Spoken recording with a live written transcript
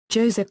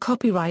José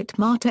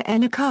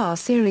Martín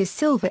Cáceres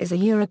Silva is a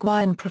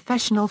Uruguayan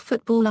professional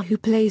footballer who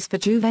plays for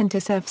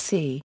Juventus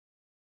F.C.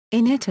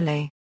 in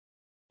Italy.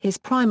 His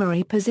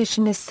primary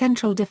position is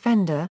central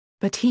defender,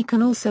 but he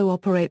can also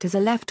operate as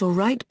a left or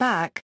right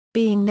back,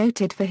 being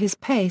noted for his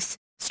pace,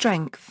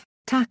 strength,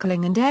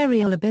 tackling and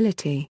aerial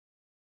ability.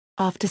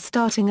 After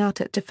starting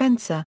out at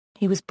Defensor,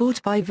 he was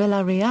bought by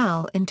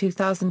Villarreal in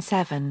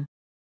 2007.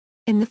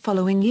 In the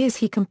following years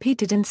he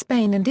competed in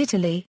Spain and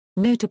Italy,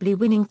 notably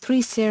winning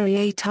 3 Serie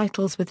A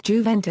titles with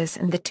Juventus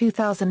and the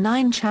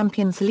 2009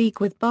 Champions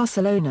League with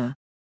Barcelona.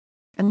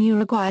 An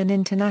Uruguayan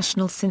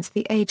international since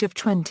the age of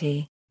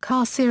 20,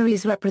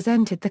 Cáceres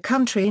represented the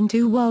country in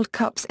 2 World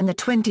Cups and the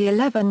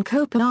 2011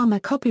 Copa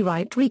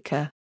América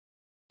Rica.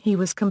 He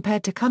was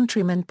compared to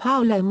countryman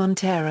Paulo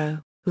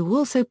Montero, who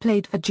also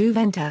played for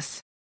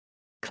Juventus.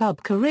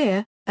 Club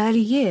career: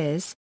 early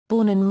years.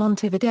 Born in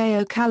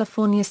Montevideo,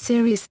 California,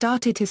 Cáceres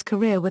started his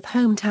career with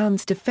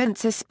hometown's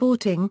Defensor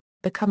Sporting,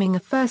 becoming a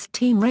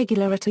first-team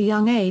regular at a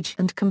young age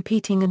and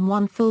competing in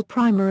 1 full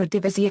Primera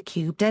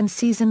División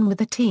season with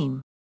the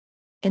team.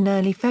 In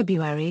early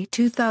February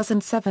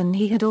 2007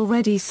 he had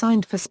already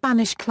signed for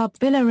Spanish club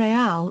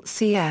Villarreal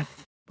CF,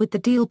 with the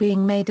deal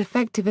being made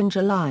effective in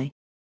July.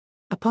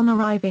 Upon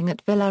arriving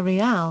at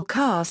Villarreal,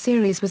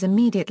 Cáceres was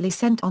immediately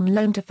sent on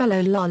loan to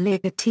fellow La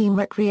Liga team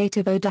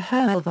Recreativo de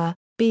Huelva,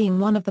 being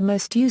one of the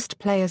most used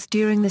players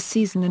during the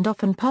season and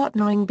often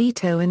partnering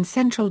Beto in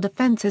central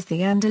defense as the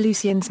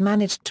Andalusians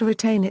managed to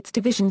retain its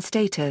division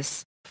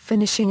status,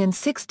 finishing in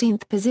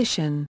 16th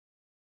position.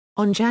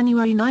 On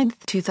January 9,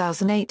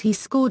 2008 he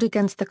scored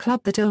against the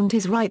club that owned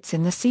his rights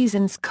in the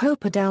season's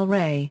Copa del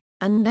Rey,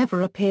 and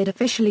never appeared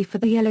officially for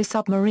the Yellow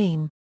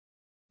Submarine.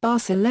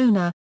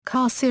 Barcelona: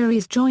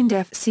 Cáceres joined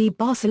FC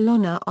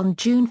Barcelona on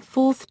June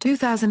 4,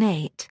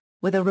 2008.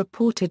 With a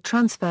reported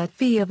transfer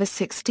fee of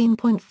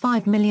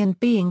 $16.5 million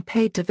being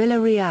paid to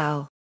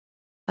Villarreal.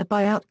 A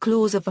buyout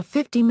clause of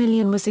 $50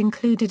 million was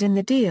included in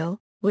the deal,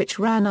 which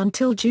ran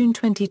until June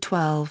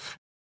 2012.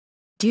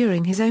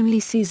 During his only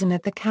season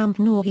at the Camp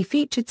Nou he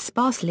featured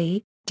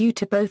sparsely, due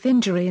to both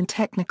injury and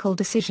technical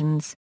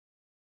decisions.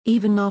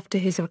 Even after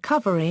his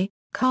recovery,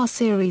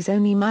 Cáceres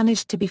only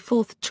managed to be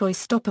 4th-choice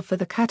stopper for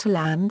the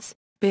Catalans,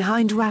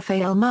 behind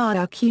Rafael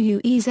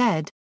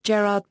Marquez,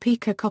 Gerard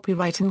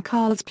Piqué and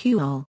Carles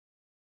Puyol.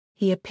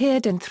 He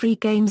appeared in 3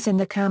 games in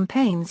the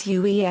campaign's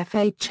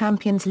UEFA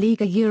Champions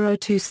League Euro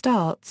 2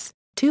 starts,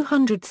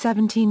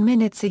 217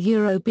 minutes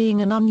Euro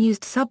being an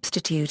unused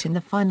substitute in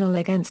the final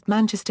against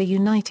Manchester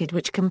United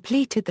which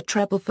completed the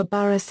treble for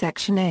Borough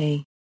Section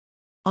A.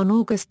 On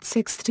August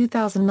 6,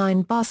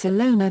 2009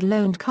 Barcelona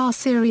loaned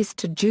Cáceres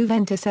to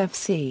Juventus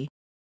FC.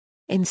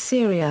 In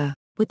Serie A,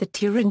 with the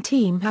Turin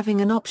team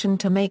having an option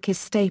to make his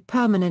stay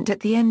permanent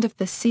at the end of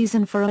the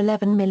season for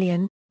 $11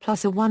 million,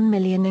 plus a $1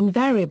 million in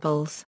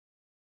variables.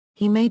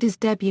 He made his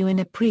debut in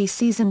a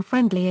pre-season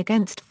friendly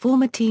against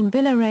former team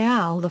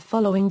Villarreal the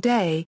following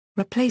day,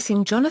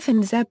 replacing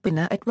Jonathan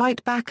Zebina at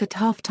right back at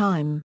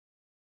half-time.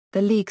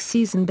 The league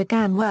season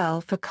began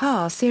well for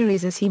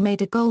Cáceres as he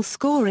made a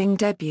goal-scoring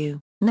debut,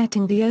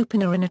 netting the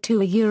opener in a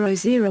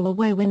 2-0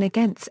 away win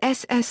against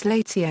SS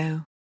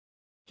Lazio.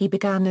 He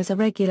began as a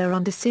regular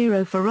under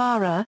Ciro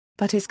Ferrara,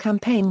 but his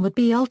campaign would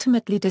be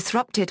ultimately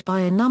disrupted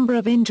by a number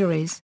of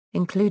injuries,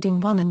 including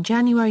one in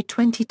January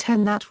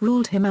 2010 that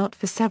ruled him out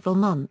for several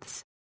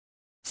months.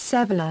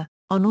 Sevilla: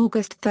 on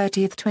August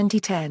 30,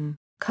 2010,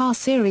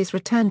 Cáceres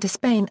returned to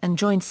Spain and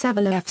joined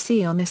Sevilla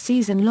FC on a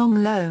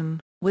season-long loan,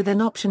 with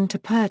an option to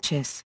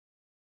purchase.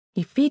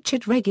 He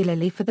featured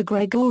regularly for the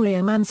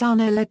Gregorio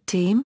Manzano-led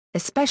team,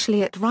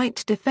 especially at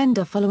right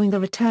defender following the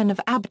return of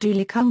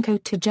Abdoulaye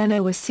Kunko to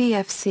Genoa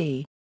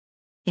CFC.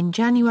 In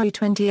January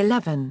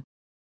 2011.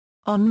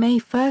 On May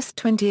 1,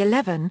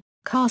 2011,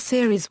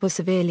 Cáceres was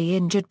severely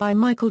injured by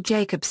Michael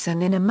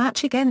Jacobson in a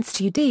match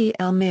against UD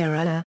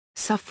Almeria,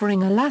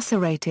 suffering a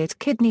lacerated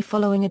kidney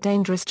following a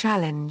dangerous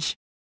challenge.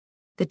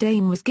 The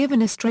Dane was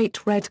given a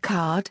straight red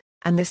card,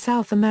 and the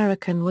South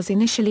American was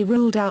initially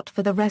ruled out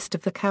for the rest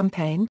of the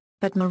campaign,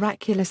 but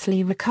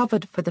miraculously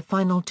recovered for the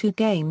final 2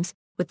 games,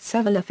 with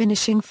Sevilla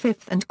finishing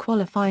 5th and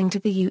qualifying to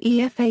the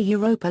UEFA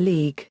Europa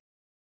League.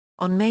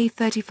 On May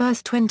 31,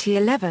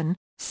 2011,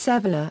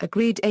 Sevilla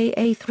agreed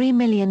a $3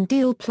 million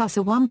deal plus a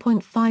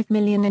 $1.5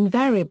 million in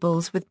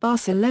variables with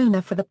Barcelona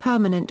for the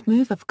permanent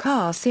move of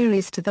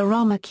Cáceres to the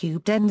Rama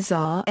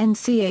Cudenza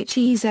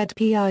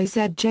Nchezpizjuan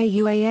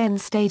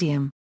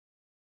Stadium.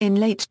 In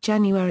late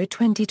January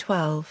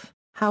 2012,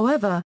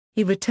 however,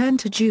 he returned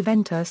to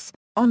Juventus,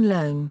 on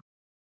loan.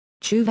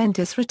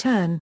 Juventus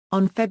return: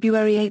 on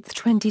February 8,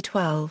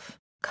 2012,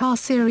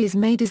 Cáceres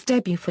made his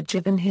debut for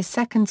Juve in his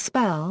second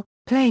spell,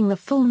 playing the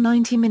full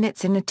 90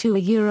 minutes in a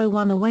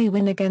 2-1 away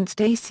win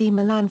against AC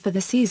Milan for the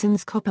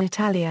season's Coppa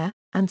Italia,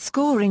 and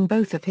scoring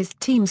both of his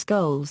team's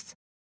goals.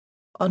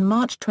 On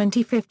March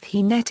 25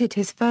 he netted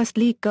his first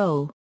league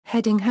goal,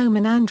 heading home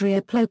an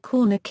Andrea Pirlo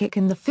corner kick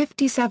in the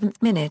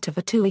 57th minute of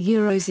a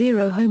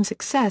 2-0 home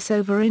success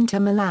over Inter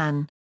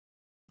Milan.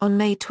 On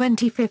May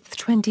 25,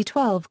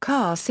 2012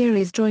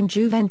 Cáceres joined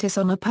Juventus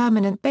on a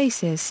permanent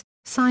basis,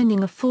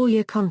 signing a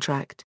 4-year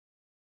contract.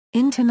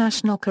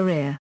 International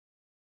career.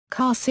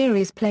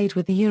 ʻkaseɾes played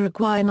with the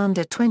Uruguayan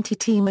under-20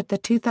 team at the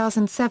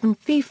 2007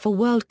 FIFA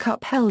World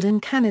Cup held in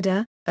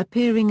Canada,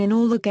 appearing in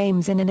all the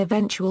games in an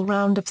eventual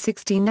round of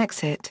 16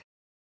 exit.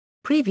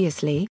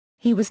 Previously,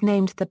 he was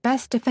named the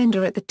best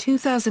defender at the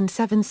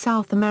 2007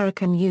 South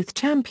American Youth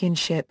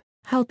Championship,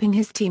 helping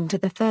his team to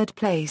the 3rd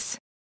place.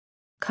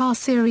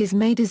 ʻkaseɾes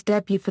made his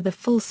debut for the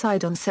full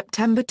side on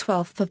September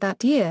 12 of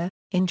that year,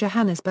 in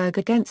Johannesburg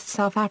against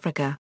South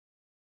Africa.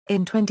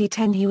 In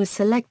 2010 he was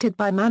selected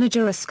by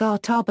manager Oscar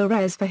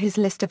Tabarez for his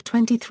list of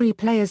 23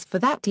 players for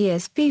that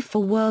year's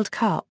FIFA World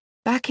Cup,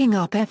 backing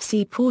up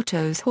FC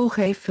Porto's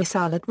Jorge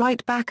Futsal at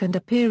right back and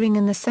appearing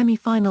in the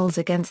semi-finals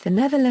against the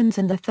Netherlands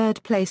and the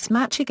 3rd-place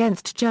match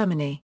against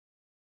Germany.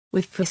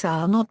 With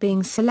Futsal not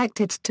being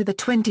selected to the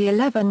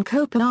 2011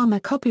 Copa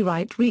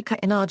América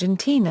in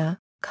Argentina,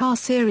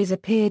 ʻkaseɾes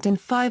appeared in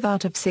 5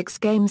 out of 6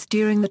 games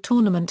during the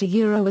tournament, a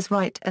Euro as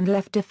right and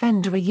left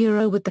defender, a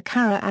Euro with the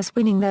Carras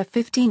winning their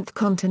 15th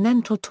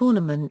continental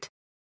tournament.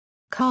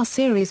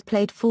 ʻkaseɾes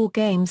played 4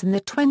 games in the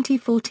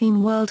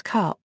 2014 World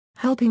Cup,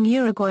 helping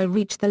Uruguay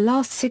reach the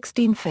last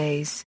 16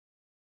 phase.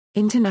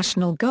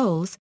 International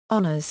goals,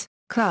 honours,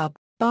 Club,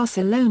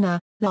 Barcelona,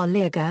 La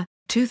Liga,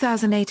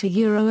 2008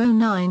 Euro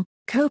 09,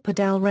 Copa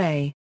del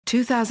Rey,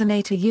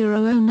 2008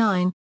 Euro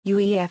 09,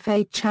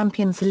 UEFA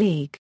Champions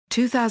League,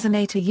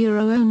 2008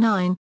 Euro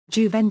 09,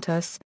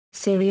 Juventus,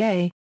 Serie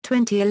A,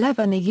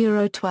 2011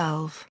 Euro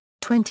 12,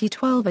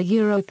 2012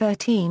 Euro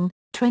 13,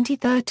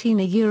 2013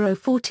 Euro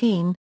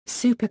 14,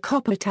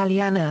 Supercoppa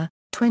Italiana,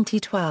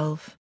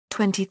 2012,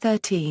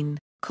 2013,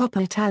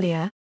 Coppa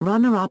Italia,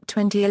 runner-up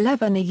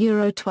 2011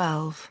 Euro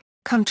 12,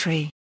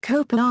 country,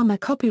 Copa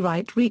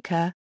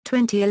América,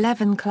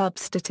 2011 club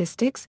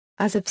statistics,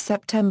 as of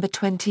September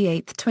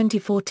 28,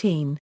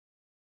 2014.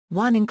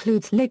 1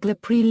 includes Liga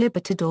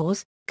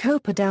Pre-Libertadores,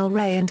 Copa del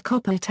Rey and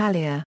Coppa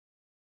Italia.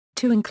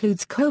 2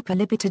 includes Copa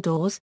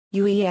Libertadores,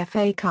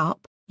 UEFA Cup,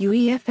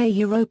 UEFA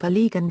Europa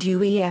League and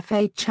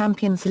UEFA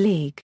Champions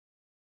League.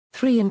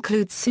 3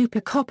 includes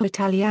Supercoppa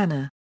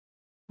Italiana.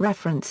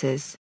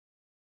 References.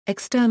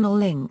 External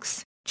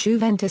links: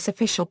 Juventus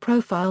official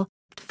profile,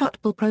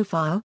 football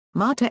profile,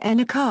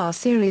 maɾ̔tin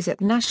ʻkaseɾes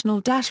at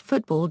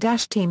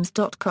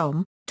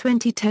national-football-teams.com,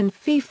 2010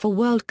 FIFA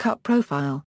World Cup profile.